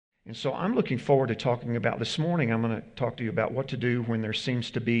And so I'm looking forward to talking about this morning. I'm going to talk to you about what to do when there seems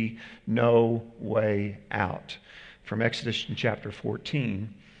to be no way out from Exodus in chapter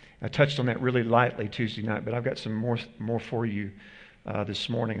 14. I touched on that really lightly Tuesday night, but I've got some more for you this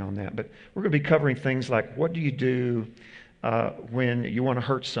morning on that. But we're going to be covering things like, what do you do when you want to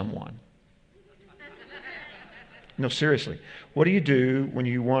hurt someone? No, seriously. What do you do when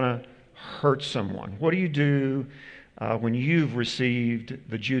you want to hurt someone? What do you do when you've received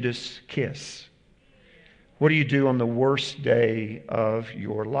the Judas kiss? What do you do on the worst day of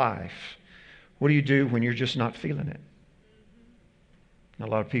your life? What do you do when you're just not feeling it? A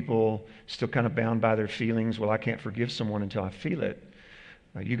lot of people still kind of bound by their feelings. Well, I can't forgive someone until I feel it.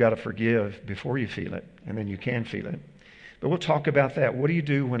 You got to forgive before you feel it, and then you can feel it. But we'll talk about that. What do you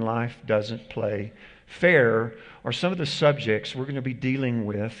do when life doesn't play fair? Are some of the subjects we're going to be dealing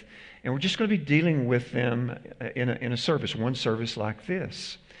with, and we're just going to be dealing with them in a service, one service like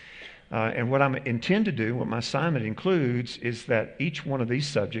this. And what I intend to do, what my assignment includes, is that each one of these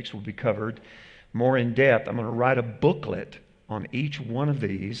subjects will be covered more in depth. I'm going to write a booklet on each one of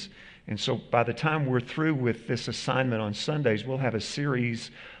these. And so by the time we're through with this assignment on Sundays, we'll have a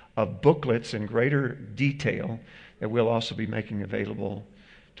series of booklets in greater detail that we'll also be making available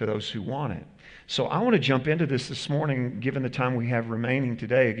to those who want it. So I want to jump into this morning, given the time we have remaining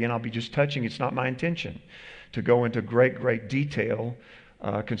today. Again, I'll be just touching. It's not my intention to go into great detail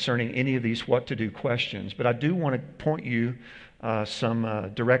concerning any of these what to do questions. But I do want to point you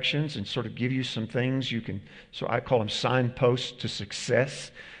some directions and sort of give you some things you can, so I call them signposts to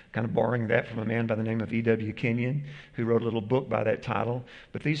success, kind of borrowing that from a man by the name of E.W. Kenyon, who wrote a little book by that title.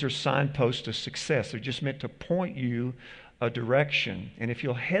 But these are signposts to success. They're just meant to point you a direction. And if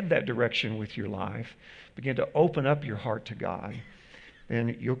you'll head that direction with your life, begin to open up your heart to God,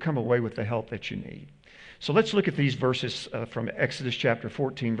 then you'll come away with the help that you need. So let's look at these verses from Exodus chapter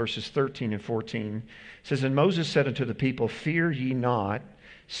 14, verses 13 and 14. It says, "And Moses said unto the people, Fear ye not,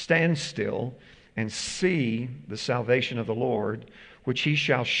 stand still, and see the salvation of the Lord, which he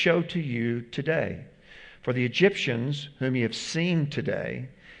shall show to you today. For the Egyptians, whom ye have seen today,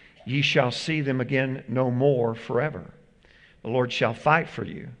 ye shall see them again no more forever. The Lord shall fight for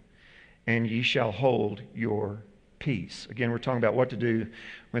you, and ye shall hold your peace." Again, we're talking about what to do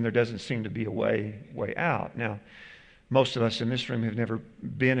when there doesn't seem to be a way out. Now, most of us in this room have never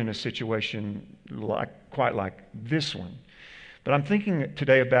been in a situation quite like this one. But I'm thinking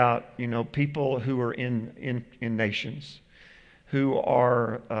today about, people who are in nations who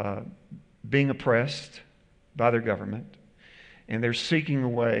are being oppressed by their government, and they're seeking a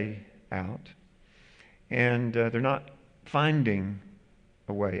way out, and they're not finding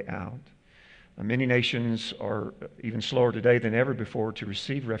a way out. Many nations are even slower today than ever before to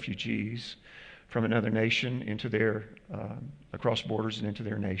receive refugees from another nation into their across borders and into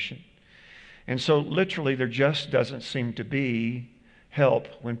their nation. And so literally there just doesn't seem to be help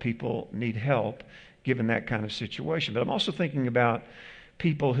when people need help, given that kind of situation. But I'm also thinking about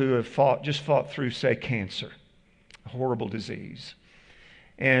people who have fought through, say, cancer, a horrible disease.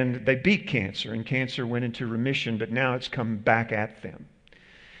 And they beat cancer, and cancer went into remission, but now it's come back at them.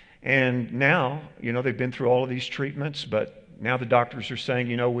 And now, they've been through all of these treatments, but now the doctors are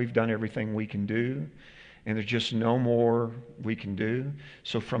saying, we've done everything we can do, and there's just no more we can do.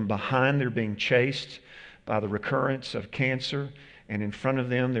 So from behind, they're being chased by the recurrence of cancer, and in front of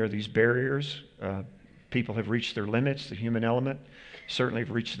them, there are these barriers. People have reached their limits. The human element certainly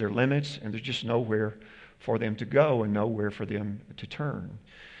have reached their limits, and there's just nowhere for them to go and nowhere for them to turn.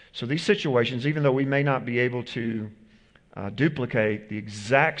 So these situations, even though we may not be able to duplicate the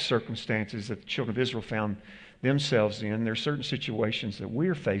exact circumstances that the children of Israel found themselves in, there are certain situations that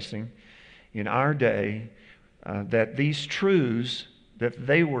we're facing in our day that these truths that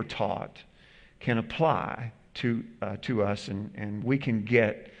they were taught can apply to us, and we can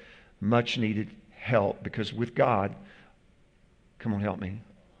get much needed help, because with God, come on, help me,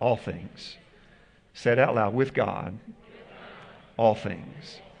 all things. Say it out loud. With God, all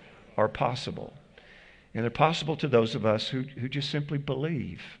things are possible. And they're possible to those of us who just simply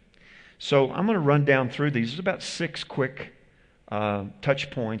believe. So I'm going to run down through these. There's about 6 quick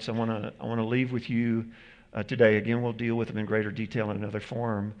touch points I want to leave with you today. Again, we'll deal with them in greater detail in another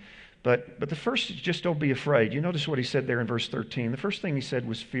forum. But the first is just don't be afraid. You notice what he said there in verse 13. The first thing he said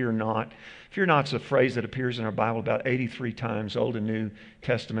was fear not. Fear not is a phrase that appears in our Bible about 83 times, Old and New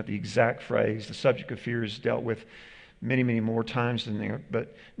Testament, the exact phrase. The subject of fear is dealt with many more times than there.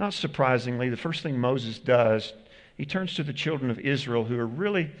 But not surprisingly, the first thing Moses does, he turns to the children of Israel, who are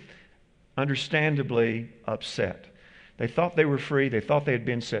really understandably upset. They thought they were free. They thought they had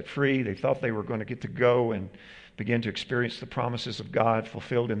been set free. They thought they were going to get to go and begin to experience the promises of God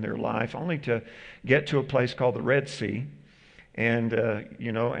fulfilled in their life, only to get to a place called the Red Sea, and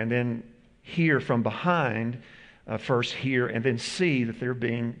and then hear from behind, first hear and then see that they're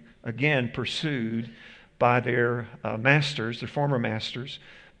being again pursued by their masters, their former masters,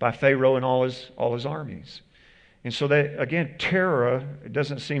 by Pharaoh and all his armies. And so that, again, terror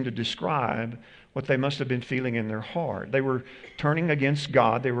doesn't seem to describe what they must have been feeling in their heart. They were turning against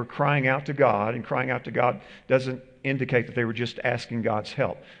God. They were crying out to God, and crying out to God doesn't indicate that they were just asking God's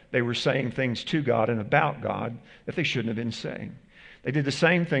help. They were saying things to God and about God that they shouldn't have been saying. They did the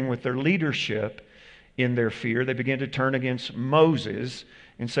same thing with their leadership in their fear. They began to turn against Moses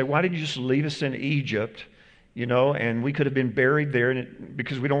and say, why did you just leave us in Egypt? And we could have been buried there,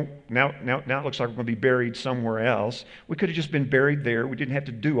 because we don't now it looks like we're going to be buried somewhere else. We could have just been buried there. We didn't have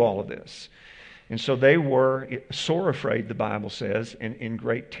to do all of this. And so they were sore afraid, the Bible says, and in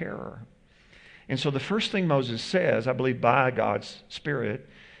great terror. And so the first thing Moses says, I believe by God's Spirit,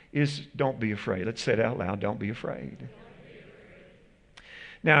 is don't be afraid. Let's say it out loud, don't be afraid.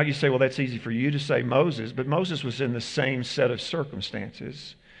 Now you say, well, that's easy for you to say, Moses, but Moses was in the same set of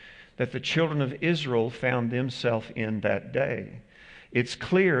circumstances that the children of Israel found themselves in that day. It's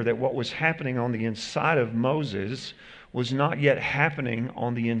clear that what was happening on the inside of Moses was not yet happening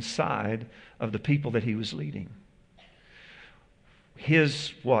on the inside of the people that he was leading.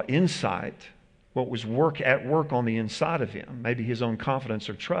 His insight, what was at work on the inside of him, maybe his own confidence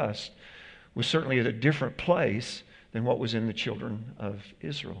or trust, was certainly at a different place than what was in the children of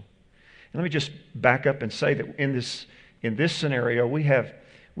Israel. And let me just back up and say that in this scenario, we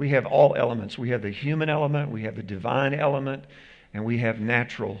have all elements. We have the human element, we have the divine element, and we have the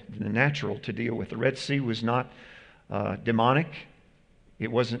natural to deal with. The Red Sea was not demonic.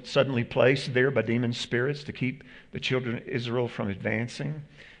 It wasn't suddenly placed there by demon spirits to keep the children of Israel from advancing.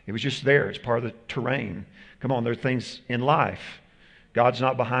 It was just there. It's part of the terrain. Come on, there are things in life. God's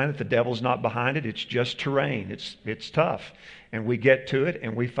not behind it. The devil's not behind it. It's just terrain. It's tough. And we get to it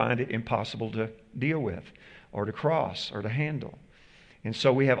and we find it impossible to deal with or to cross or to handle. And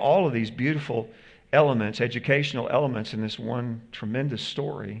so we have all of these beautiful elements, educational elements in this one tremendous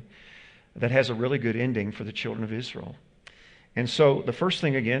story that has a really good ending for the children of Israel. And so the first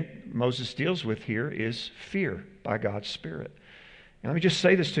thing, again, Moses deals with here is fear by God's Spirit. And let me just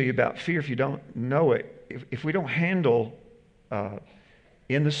say this to you about fear if you don't know it. If we don't handle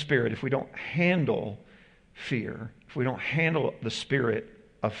in the Spirit, if we don't handle fear, if we don't handle the spirit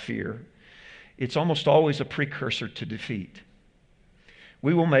of fear, it's almost always a precursor to defeat.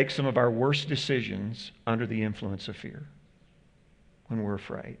 We will make some of our worst decisions under the influence of fear when we're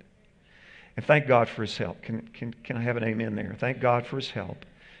afraid. And thank God for His help. Can I have an amen there? Thank God for His help.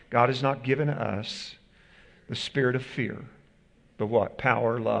 God has not given us the spirit of fear, but what?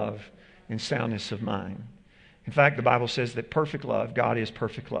 Power, love, and soundness of mind. In fact, the Bible says that perfect love, God is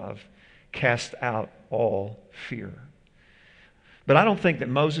perfect love, casts out all fear. But I don't think that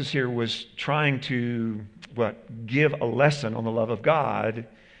Moses here was trying to, give a lesson on the love of God,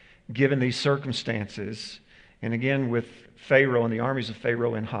 given these circumstances, and again with Pharaoh and the armies of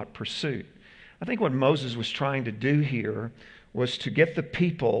Pharaoh in hot pursuit. I think what Moses was trying to do here was to get the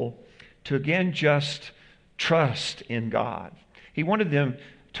people to again just trust in God. He wanted them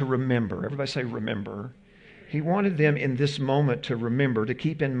to remember. Everybody say remember. He wanted them in this moment to remember, to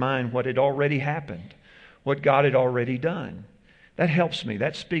keep in mind what had already happened, what God had already done. That helps me.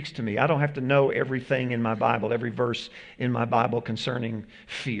 That speaks to me. I don't have to know everything in my Bible, every verse in my Bible concerning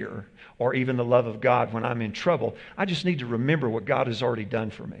fear or even the love of God when I'm in trouble. I just need to remember what God has already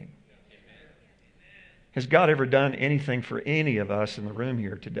done for me. Has God ever done anything for any of us in the room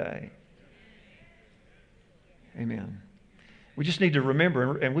here today? Amen. We just need to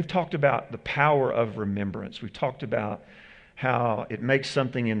remember, and we've talked about the power of remembrance. We've talked about how it makes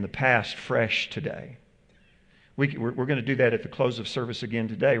something in the past fresh today. We're going to do that at the close of service again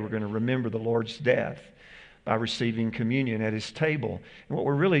today. We're going to remember the Lord's death by receiving communion at His table. And what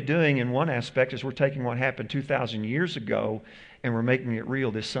we're really doing in one aspect is we're taking what happened 2,000 years ago and we're making it real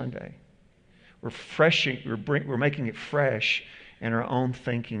this Sunday. We're making it fresh in our own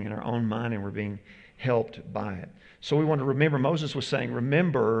thinking, in our own mind, and we're being helped by it. So we want to remember, Moses was saying,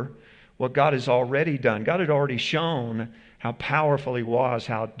 remember what God has already done. God had already shown how powerful He was,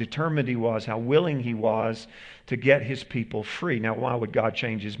 how determined He was, how willing He was to get His people free. Now, why would God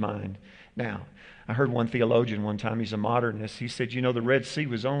change His mind now? I heard one theologian one time, he's a modernist, he said, the Red Sea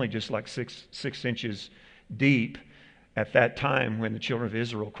was only just like six inches deep at that time when the children of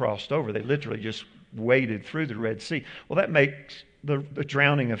Israel crossed over. They literally just waded through the Red Sea. Well, that makes the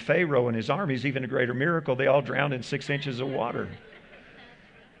drowning of Pharaoh and his armies even a greater miracle. They all drowned in 6 inches of water.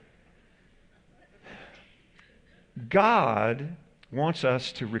 God wants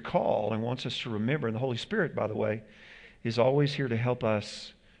us to recall and wants us to remember, and the Holy Spirit, by the way, is always here to help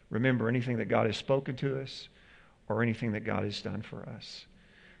us remember anything that God has spoken to us or anything that God has done for us.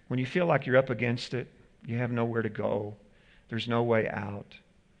 When you feel like you're up against it, you have nowhere to go, there's no way out,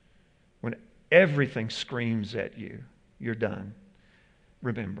 when everything screams at you, you're done,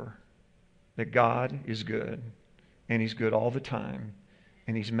 remember that God is good, and He's good all the time,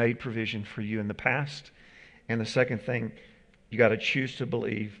 and He's made provision for you in the past. And the second thing, you got to choose to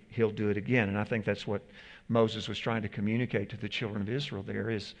believe He'll do it again. And I think that's what Moses was trying to communicate to the children of Israel there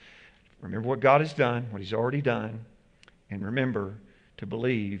is, remember what God has done, what He's already done, and remember to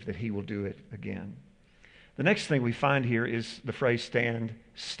believe that He will do it again. The next thing we find here is the phrase stand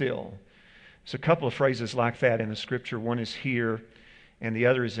still. There's a couple of phrases like that in the Scripture. One is here, and the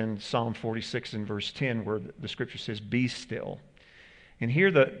other is in Psalm 46 and verse 10, where the Scripture says, be still. And here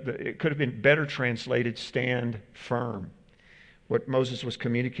it could have been better translated, stand firm. What Moses was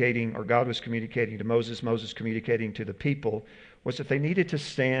communicating, or God was communicating to Moses, Moses communicating to the people, was that they needed to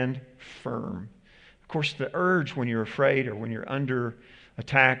stand firm. Of course, the urge when you're afraid or when you're under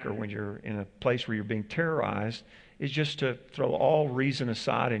attack or when you're in a place where you're being terrorized is just to throw all reason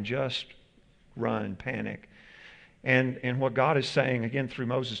aside and just run, panic. And what God is saying, again, through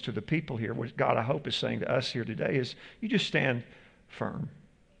Moses to the people here, what God, I hope, is saying to us here today is you just stand firm.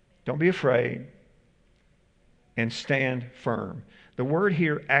 Don't be afraid. And stand firm. The word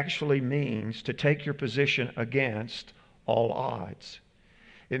here actually means to take your position against all odds.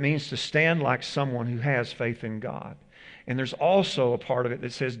 It means to stand like someone who has faith in God. And there's also a part of it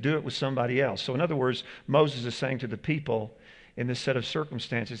that says do it with somebody else. So in other words, Moses is saying to the people in this set of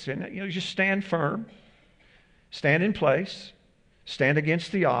circumstances, just stand firm, stand in place, stand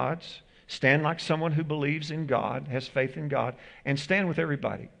against the odds, stand like someone who believes in God, has faith in God, and stand with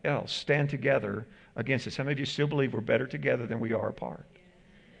everybody else. Stand together against this. How many of you still believe we're better together than we are apart?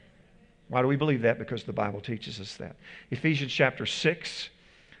 Why do we believe that? Because the Bible teaches us that. Ephesians chapter 6,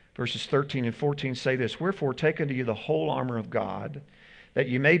 verses 13 and 14 say this, wherefore take unto you the whole armor of God, that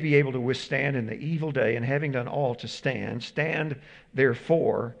you may be able to withstand in the evil day, and having done all to stand, stand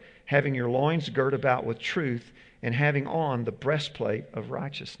therefore, having your loins girt about with truth, and having on the breastplate of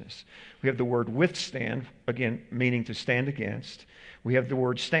righteousness. We have the word withstand, again, meaning to stand against. We have the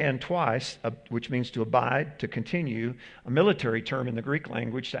word stand twice, which means to abide, to continue, a military term in the Greek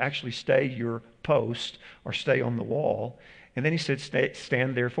language to actually stay your post or stay on the wall. And then he said,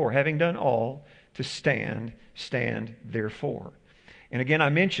 stand therefore. Having done all to stand, stand therefore. And again, I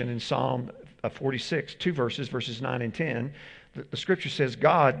mentioned in Psalm 46, two verses, verses 9 and 10, the Scripture says,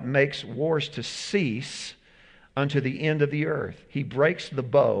 God makes wars to cease unto the end of the earth. He breaks the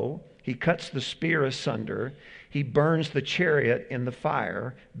bow. He cuts the spear asunder. He burns the chariot in the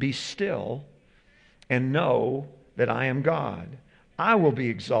fire. Be still and know that I am God. I will be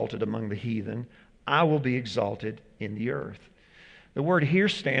exalted among the heathen. I will be exalted in the earth. The word here,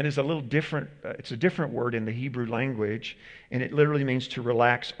 stand, is a little different. It's a different word in the Hebrew language, and it literally means to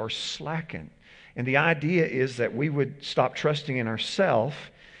relax or slacken. And the idea is that we would stop trusting in ourselves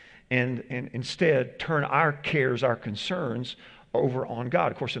and instead turn our cares, our concerns over on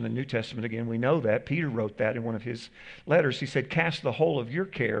God. Of course, in the New Testament, again, we know that. Peter wrote that in one of his letters. He said, cast the whole of your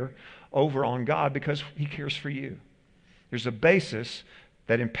care over on God because He cares for you. There's a basis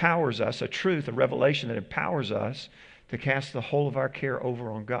that empowers us, a truth, a revelation that empowers us to cast the whole of our care over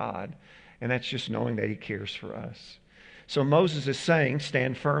on God. And that's just knowing that He cares for us. So Moses is saying,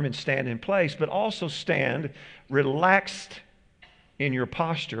 stand firm and stand in place, but also stand relaxed in your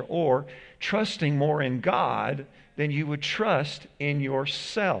posture, or trusting more in God than you would trust in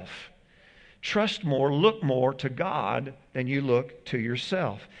yourself. Trust more, look more to God than you look to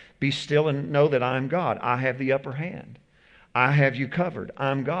yourself. Be still and know that I'm God. I have the upper hand. I have you covered.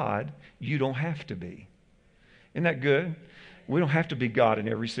 I'm God. You don't have to be. Isn't that good? We don't have to be God in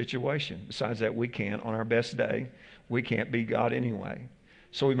every situation. Besides that, we can't. On our best day, we can't be God anyway.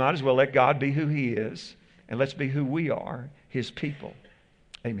 So we might as well let God be who He is, and let's be who we are, His people.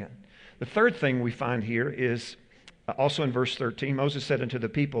 Amen. The third thing we find here is also in verse 13. Moses said unto the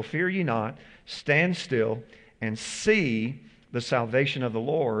people, fear ye not, stand still, and see the salvation of the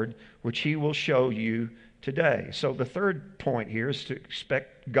Lord, which He will show you today. So the third point here is to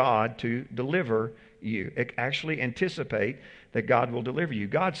expect God to deliver you. Actually anticipate that God will deliver you.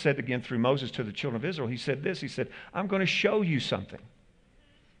 God said again through Moses to the children of Israel, He said this, He said, I'm going to show you something,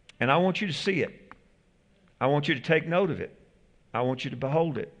 and I want you to see it. I want you to take note of it. I want you to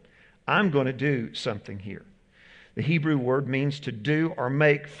behold it. I'm going to do something here. The Hebrew word means to do or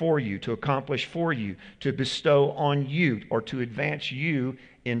make for you, to accomplish for you, to bestow on you, or to advance you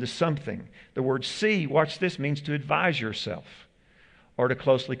into something. The word see, watch this, means to advise yourself or to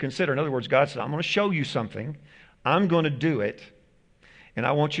closely consider. In other words, God said, I'm going to show you something. I'm going to do it. And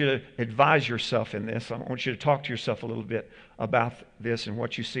I want you to advise yourself in this. I want you to talk to yourself a little bit about this and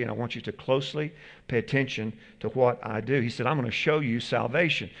what you see. And I want you to closely pay attention to what I do. He said, I'm going to show you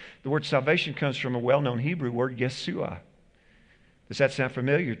salvation. The word salvation comes from a well-known Hebrew word, Yeshua. Does that sound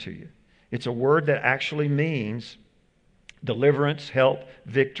familiar to you? It's a word that actually means deliverance, help,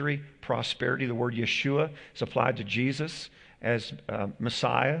 victory, prosperity. The word Yeshua is applied to Jesus as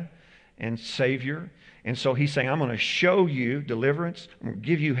Messiah and Savior. And so he's saying, I'm going to show you deliverance, I'm going to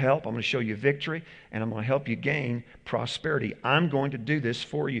give you help, I'm going to show you victory, and I'm going to help you gain prosperity. I'm going to do this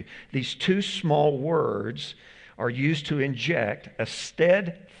for you. These two small words are used to inject a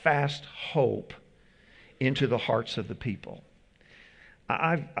steadfast hope into the hearts of the people.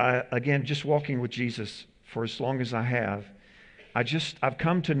 Again, just walking with Jesus for as long as I have, I've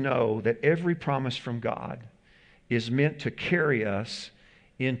come to know that every promise from God is meant to carry us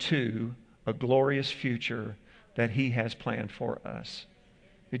into a glorious future that He has planned for us.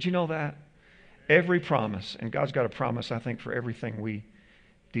 Did you know that? Every promise, and God's got a promise, I think, for everything we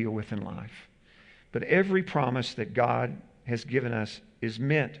deal with in life. But every promise that God has given us is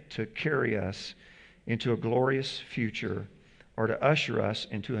meant to carry us into a glorious future or to usher us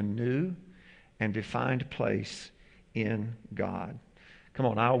into a new and defined place in God. Come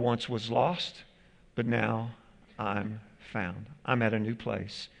on, I once was lost, but now I'm found. I'm at a new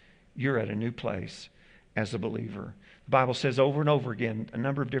place. You're at a new place as a believer. The Bible says over and over again, a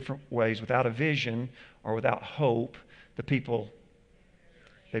number of different ways, without a vision or without hope, the people,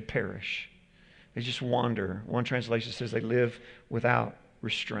 they perish. They just wander. One translation says they live without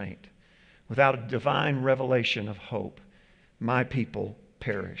restraint. Without a divine revelation of hope, my people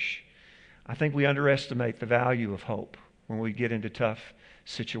perish. I think we underestimate the value of hope when we get into tough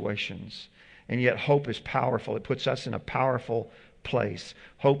situations. And yet hope is powerful. It puts us in a powerful place.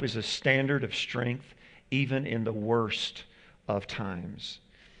 Hope is a standard of strength even in the worst of times.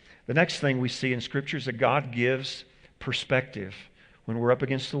 The next thing we see in Scripture is that God gives perspective. When we're up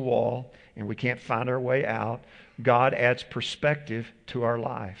against the wall and we can't find our way out, God adds perspective to our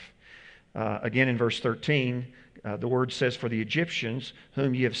life. Again, in verse 13, the word says, for the Egyptians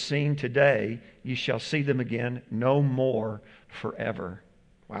whom ye have seen today, ye shall see them again no more forever.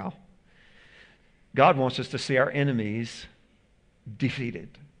 Wow. God wants us to see our enemies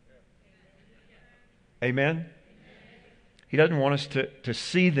defeated. Amen? He doesn't want us to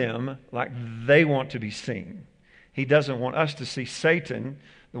see them like they want to be seen. He doesn't want us to see Satan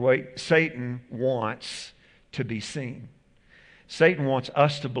the way Satan wants to be seen. Satan wants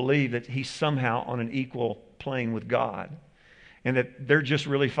us to believe that he's somehow on an equal plane with God and that they're just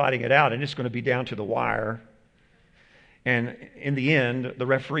really fighting it out and it's going to be down to the wire. And in the end, the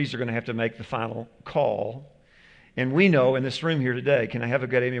referees are going to have to make the final call. And we know in this room here today, can I have a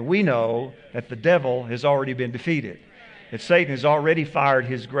good amen? We know that the devil has already been defeated. That Satan has already fired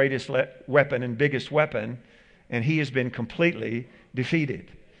his greatest weapon and biggest weapon, and he has been completely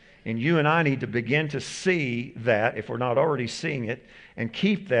defeated. And you and I need to begin to see that, if we're not already seeing it, and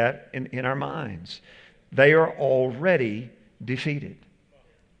keep that in our minds. They are already defeated.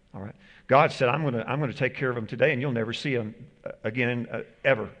 All right. God said, I'm going to take care of them today, and you'll never see them again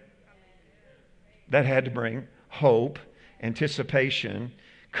ever. That had to bring hope, anticipation,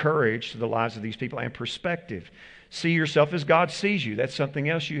 courage to the lives of these people, and perspective. See yourself as God sees you. That's something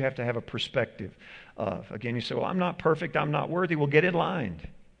else you have to have a perspective of. Again, you say, well, I'm not perfect, I'm not worthy. Well, get in line.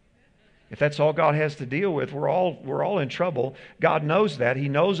 If that's all God has to deal with, we're all in trouble. God knows that. He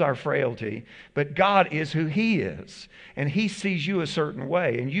knows our frailty. But God is who He is. And He sees you a certain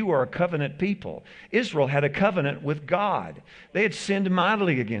way. And you are a covenant people. Israel had a covenant with God. They had sinned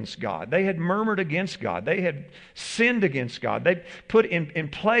mightily against God. They had murmured against God. They had sinned against God. They put in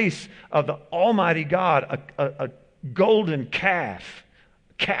place of the Almighty God a golden cow,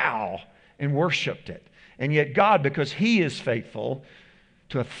 and worshipped it. And yet God, because He is faithful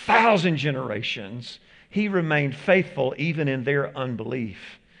to 1,000 generations, He remained faithful even in their unbelief.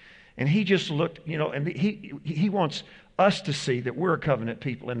 And He just looked, and He wants us to see that we're a covenant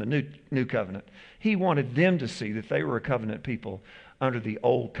people in the new covenant. He wanted them to see that they were a covenant people under the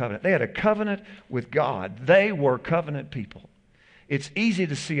old covenant. They had a covenant with God. They were covenant people. It's easy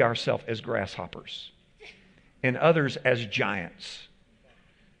to see ourselves as grasshoppers and others as giants.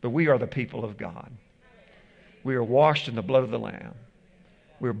 But we are the people of God. We are washed in the blood of the Lamb.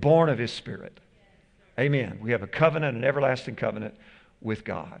 We're born of His Spirit. Amen. We have a covenant, an everlasting covenant with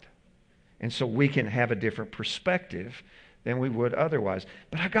God. And so we can have a different perspective than we would otherwise.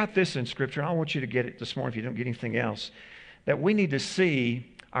 But I got this in Scripture, and I want you to get it this morning if you don't get anything else, that we need to see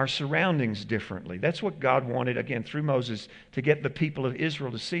our surroundings differently. That's what God wanted, again, through Moses, to get the people of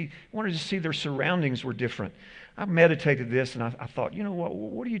Israel to see. He wanted to see their surroundings were different. I meditated this, and I thought, you know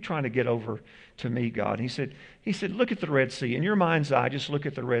what are you trying to get over to me, God? And he said, look at the Red Sea. In your mind's eye, just look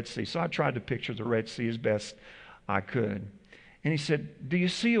at the Red Sea. So I tried to picture the Red Sea as best I could. And he said, do you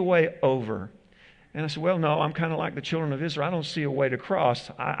see a way over? And I said, well, no, I'm kind of like the children of Israel. I don't see a way to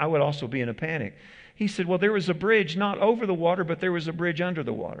cross. I would also be in a panic. He said, well, there was a bridge not over the water, but there was a bridge under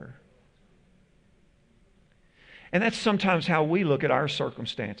the water. And that's sometimes how we look at our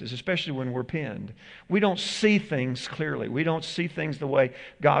circumstances, especially when we're pinned. We don't see things clearly. We don't see things the way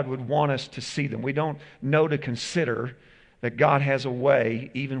God would want us to see them. We don't know to consider that God has a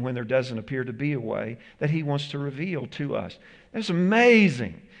way, even when there doesn't appear to be a way, that He wants to reveal to us. It's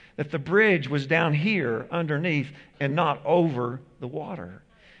amazing that the bridge was down here underneath and not over the water.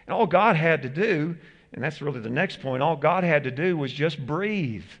 And all God had to do, and that's really the next point, all God had to do was just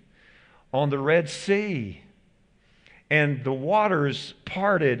breathe on the Red Sea. And the waters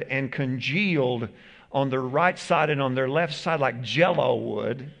parted and congealed on their right side and on their left side like Jell-O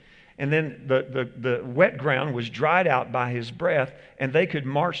would. And then the wet ground was dried out by His breath, and they could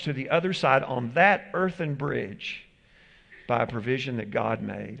march to the other side on that earthen bridge by a provision that God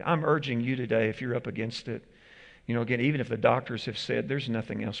made. I'm urging you today, if you're up against it, again, even if the doctors have said there's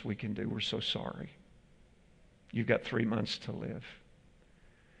nothing else we can do, we're so sorry. You've got 3 months to live.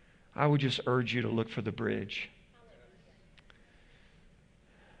 I would just urge you to look for the bridge.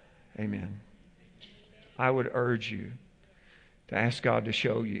 Amen. I would urge you to ask God to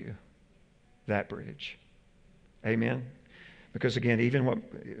show you that bridge. Amen. Because again, even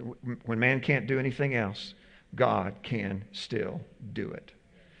when man can't do anything else, God can still do it.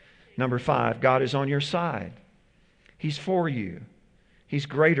 Number 5, God is on your side. He's for you. He's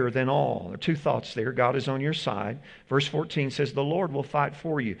greater than all. There are 2 thoughts there. God is on your side. Verse 14 says, the Lord will fight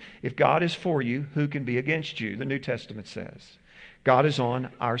for you. If God is for you, who can be against you? The New Testament says. God is on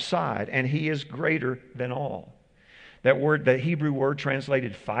our side, and He is greater than all. That Hebrew word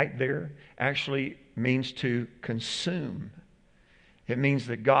translated fight there actually means to consume. It means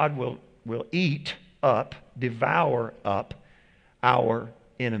that God will eat up, devour up our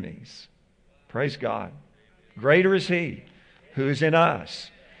enemies. Praise God. Greater is He who is in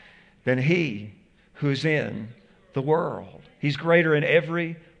us than he who is in the world. He's greater in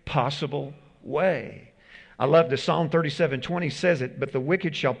every possible way. I love this. Psalm 37:20 says it, but the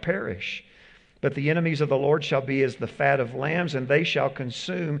wicked shall perish. But the enemies of the Lord shall be as the fat of lambs, and they shall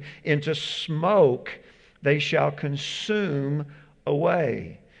consume into smoke. They shall consume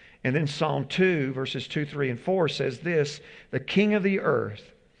away. And then Psalm 2, verses 2, 3, and 4 says this, the kings of the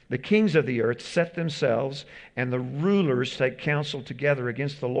earth set themselves, and the rulers take counsel together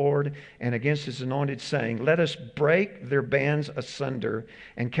against the Lord and against His anointed, saying, let us break their bands asunder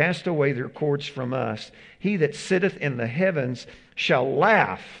and cast away their cords from us. He that sitteth in the heavens shall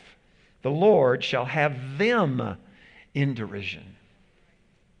laugh. The Lord shall have them in derision.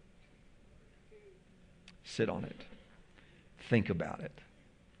 Sit on it. Think about it.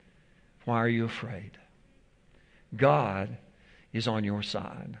 Why are you afraid? God is on your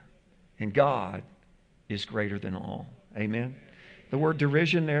side, and God is greater than all. Amen? The word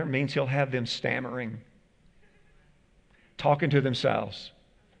derision there means He'll have them stammering, talking to themselves,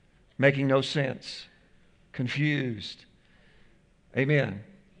 making no sense, confused. Amen.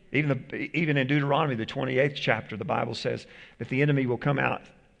 Even in Deuteronomy, the 28th chapter, the Bible says that the enemy will come out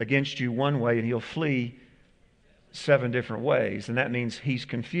against you one way and he'll flee 7 different ways. And that means he's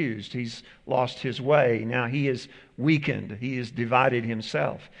confused. He's lost his way. Now he is weakened. He is divided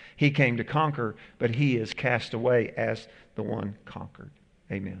himself. He came to conquer, but he is cast away as the one conquered.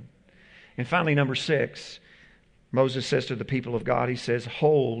 Amen. And finally, number 6, Moses says to the people of God, he says,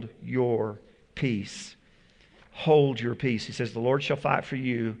 hold your peace. Hold your peace. He says, the Lord shall fight for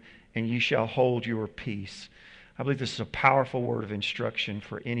you, and you shall hold your peace. I believe this is a powerful word of instruction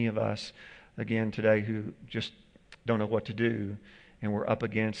for any of us, again, today who just don't know what to do, and we're up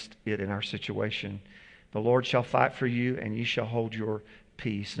against it in our situation. The Lord shall fight for you, and you shall hold your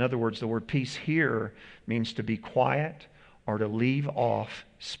peace. In other words, the word peace here means to be quiet or to leave off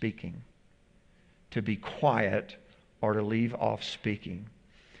speaking. To be quiet or to leave off speaking.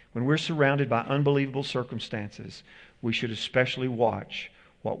 When we're surrounded by unbelievable circumstances, we should especially watch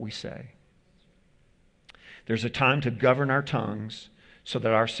what we say. There's a time to govern our tongues so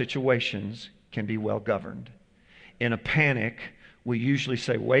that our situations can be well governed. In a panic, we usually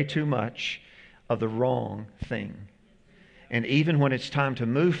say way too much of the wrong thing. And even when it's time to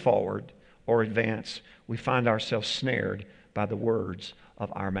move forward or advance, we find ourselves snared by the words of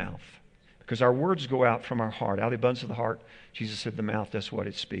our mouth. Because our words go out from our heart. Out of the abundance of the heart, Jesus said, the mouth does what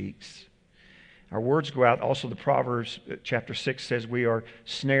it speaks. Our words go out. Also, the Proverbs chapter 6 says we are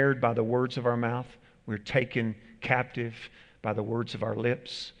snared by the words of our mouth. We're taken captive by the words of our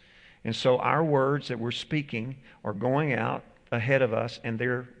lips. And so our words that we're speaking are going out ahead of us, and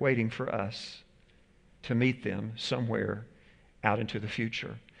they're waiting for us to meet them somewhere out into the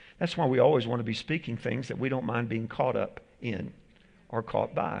future. That's why we always want to be speaking things that we don't mind being caught up in or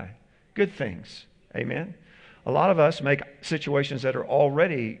caught by. Good things. Amen? A lot of us make situations that are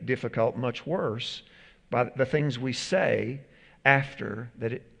already difficult much worse by the things we say after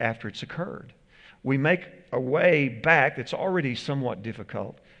it's occurred. We make a way back that's already somewhat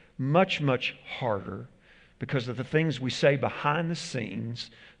difficult much, much harder because of the things we say behind the scenes,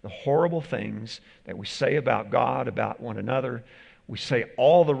 the horrible things that we say about God, about one another. We say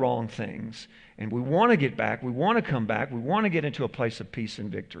all the wrong things, and we want to get back, we want to come back, we want to get into a place of peace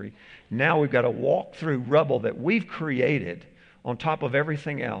and victory. Now we've got to walk through rubble that we've created on top of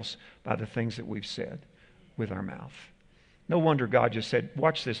everything else by the things that we've said with our mouth. No wonder God just said,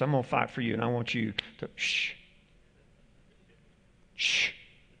 watch this, I'm going to fight for you, and I want you to shh. Shh.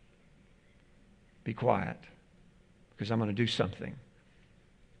 Be quiet, because I'm going to do something.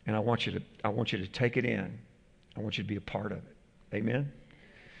 And I want you to take it in. I want you to be a part of it. Amen?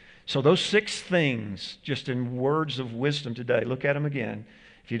 So those 6 things, just in words of wisdom today, look at them again.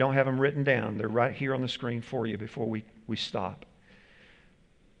 If you don't have them written down, they're right here on the screen for you before we stop.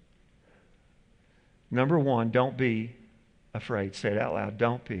 Number 1, don't be afraid. Say it out loud.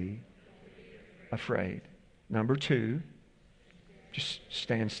 Don't be afraid. Number 2, just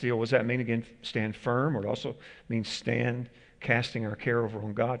stand still. What does that mean again? Stand firm, or it also means stand casting our care over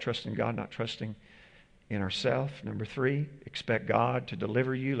on God, trusting God, not trusting in ourselves. Number 3, expect God to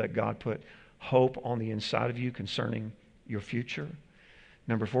deliver you. Let God put hope on the inside of you concerning your future.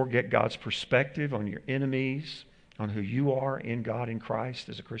 Number 4, get God's perspective on your enemies, on who you are in God in Christ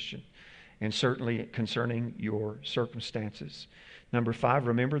as a Christian, and certainly concerning your circumstances. Number 5,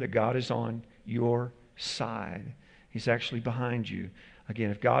 remember that God is on your side. He's actually behind you.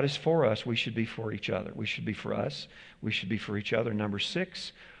 Again, if God is for us, we should be for each other. We should be for us. We should be for each other. Number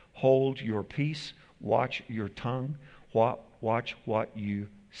 6, hold your peace. Watch your tongue. Watch what you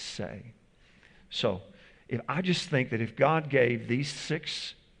say. So, I just think that if God gave these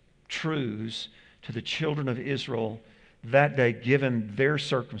 6 truths to the children of Israel that day, given their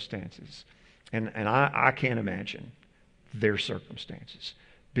circumstances, and I can't imagine their circumstances,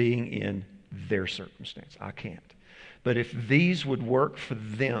 being in their circumstance. I can't. But if these would work for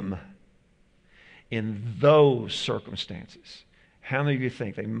them in those circumstances, how many of you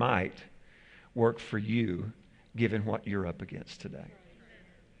think they might work for you given what you're up against today?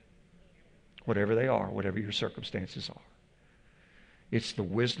 Whatever they are, whatever your circumstances are. It's the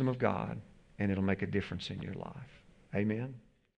wisdom of God, and it'll make a difference in your life. Amen.